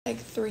Like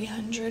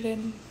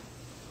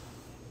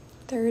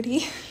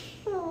 330.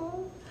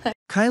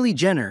 Kylie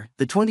Jenner,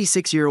 the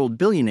 26-year-old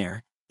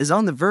billionaire, is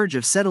on the verge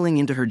of settling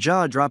into her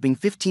jaw-dropping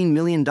 $15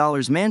 million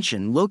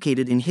mansion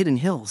located in Hidden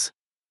Hills.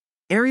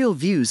 Aerial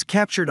views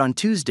captured on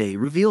Tuesday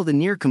reveal the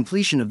near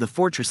completion of the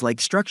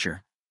fortress-like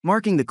structure,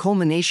 marking the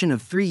culmination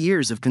of 3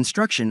 years of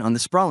construction on the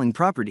sprawling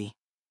property.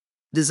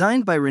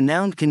 Designed by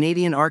renowned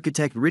Canadian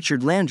architect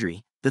Richard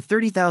Landry, the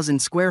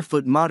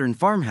 30,000-square-foot modern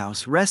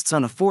farmhouse rests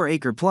on a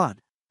 4-acre plot,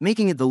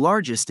 making it the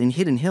largest in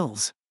Hidden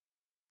Hills.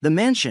 The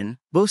mansion,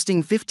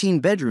 boasting 15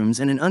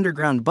 bedrooms and an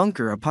underground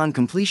bunker upon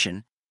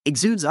completion,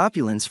 exudes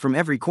opulence from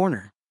every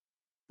corner.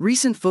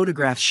 Recent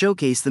photographs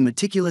showcase the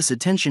meticulous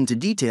attention to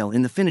detail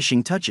in the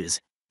finishing touches,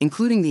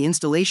 including the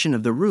installation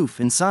of the roof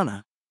and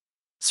sauna.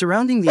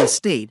 Surrounding the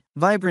estate,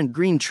 vibrant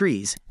green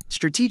trees,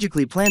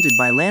 strategically planted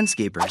by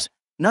landscapers,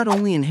 not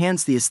only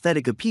enhance the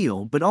aesthetic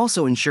appeal but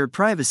also ensure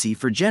privacy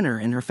for Jenner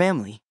and her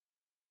family.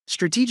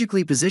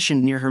 Strategically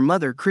positioned near her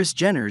mother Kris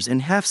Jenner's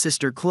and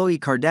half-sister Khloe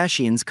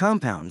Kardashian's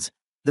compounds,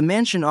 the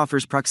mansion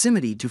offers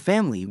proximity to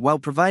family while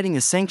providing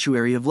a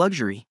sanctuary of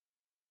luxury.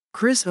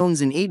 Kris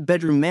owns an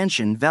 8-bedroom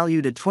mansion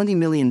valued at $20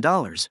 million,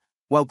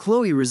 while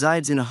Khloe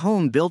resides in a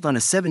home built on a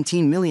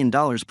 $17 million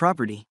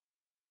property.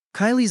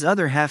 Kylie's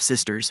other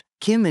half-sisters,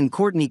 Kim and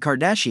Kourtney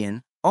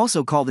Kardashian,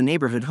 also call the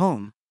neighborhood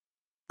home.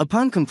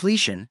 Upon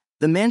completion,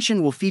 the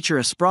mansion will feature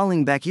a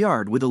sprawling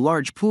backyard with a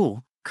large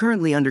pool,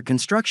 currently under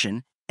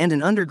construction, and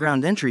an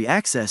underground entry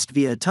accessed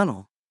via a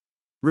tunnel.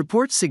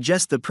 Reports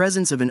suggest the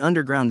presence of an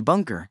underground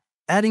bunker,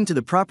 adding to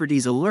the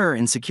property's allure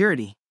and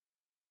security.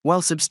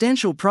 While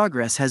substantial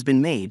progress has been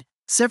made,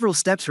 several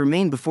steps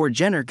remain before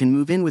Jenner can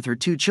move in with her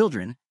 2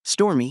 children,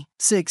 Stormi,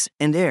 6,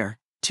 and Aire,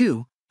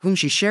 2, whom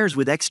she shares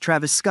with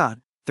ex-Travis Scott,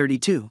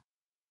 32.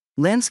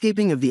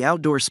 Landscaping of the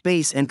outdoor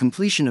space and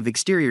completion of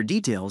exterior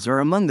details are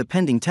among the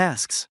pending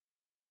tasks.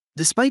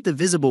 Despite the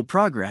visible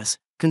progress,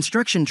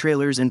 construction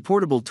trailers and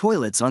portable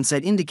toilets on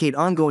site indicate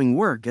ongoing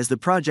work as the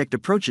project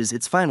approaches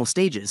its final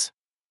stages.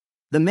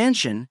 The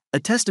mansion, a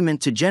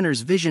testament to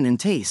Jenner's vision and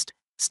taste,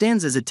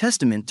 stands as a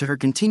testament to her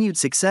continued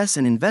success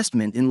and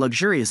investment in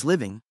luxurious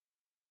living.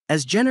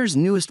 As Jenner's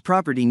newest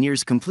property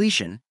nears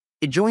completion,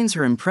 it joins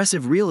her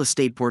impressive real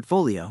estate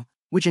portfolio,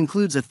 which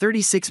includes a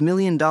 $36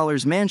 million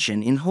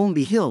mansion in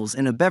Holmby Hills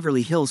and a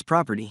Beverly Hills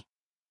property.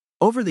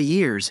 Over the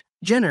years,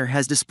 Jenner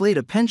has displayed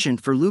a penchant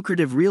for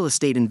lucrative real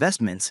estate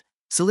investments,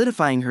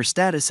 solidifying her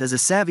status as a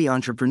savvy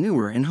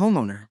entrepreneur and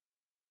homeowner.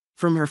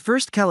 From her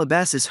first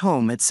Calabasas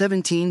home at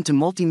 17 to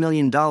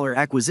multi-million-dollar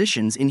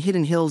acquisitions in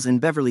Hidden Hills and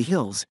Beverly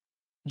Hills,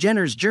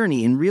 Jenner's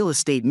journey in real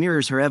estate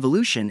mirrors her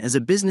evolution as a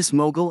business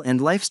mogul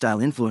and lifestyle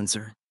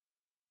influencer.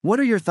 What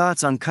are your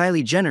thoughts on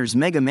Kylie Jenner's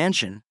mega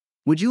mansion?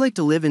 Would you like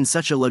to live in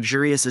such a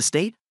luxurious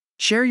estate?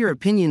 Share your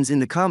opinions in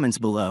the comments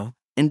below,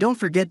 and don't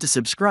forget to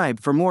subscribe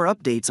for more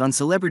updates on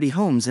celebrity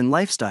homes and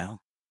lifestyle.